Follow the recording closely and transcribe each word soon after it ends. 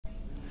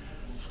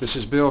This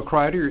is Bill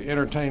Kreider, your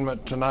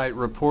Entertainment Tonight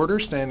reporter,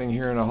 standing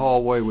here in a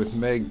hallway with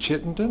Meg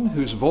Chittenden,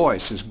 whose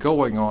voice is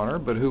going on her,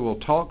 but who will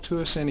talk to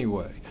us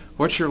anyway.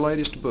 What's your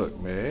latest book,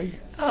 Meg?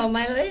 Oh,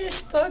 my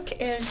latest book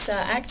is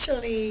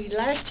actually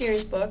last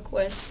year's book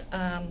was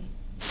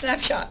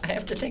Snapshot. I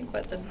have to think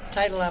what the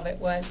title of it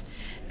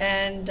was.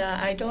 And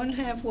I don't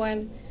have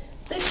one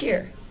this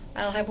year.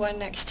 I'll have one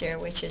next year,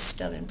 which is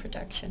still in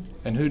production.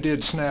 And who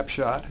did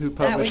Snapshot? Who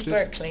That was published it?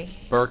 Berkeley.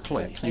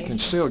 Berkeley. You can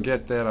still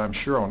get that, I'm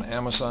sure, on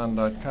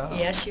Amazon.com.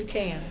 Yes, you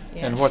can.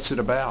 Yes. And what's it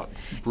about?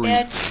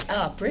 It's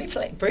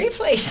briefly.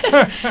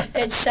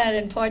 It's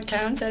set in Port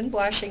Townsend,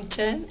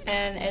 Washington,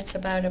 and it's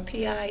about a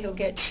PI who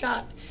gets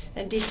shot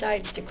and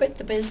decides to quit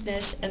the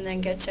business and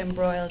then gets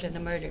embroiled in a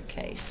murder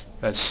case.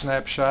 That's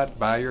Snapshot.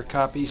 Buy your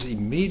copies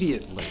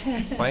immediately.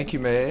 Thank you,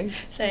 Meg.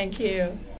 Thank you.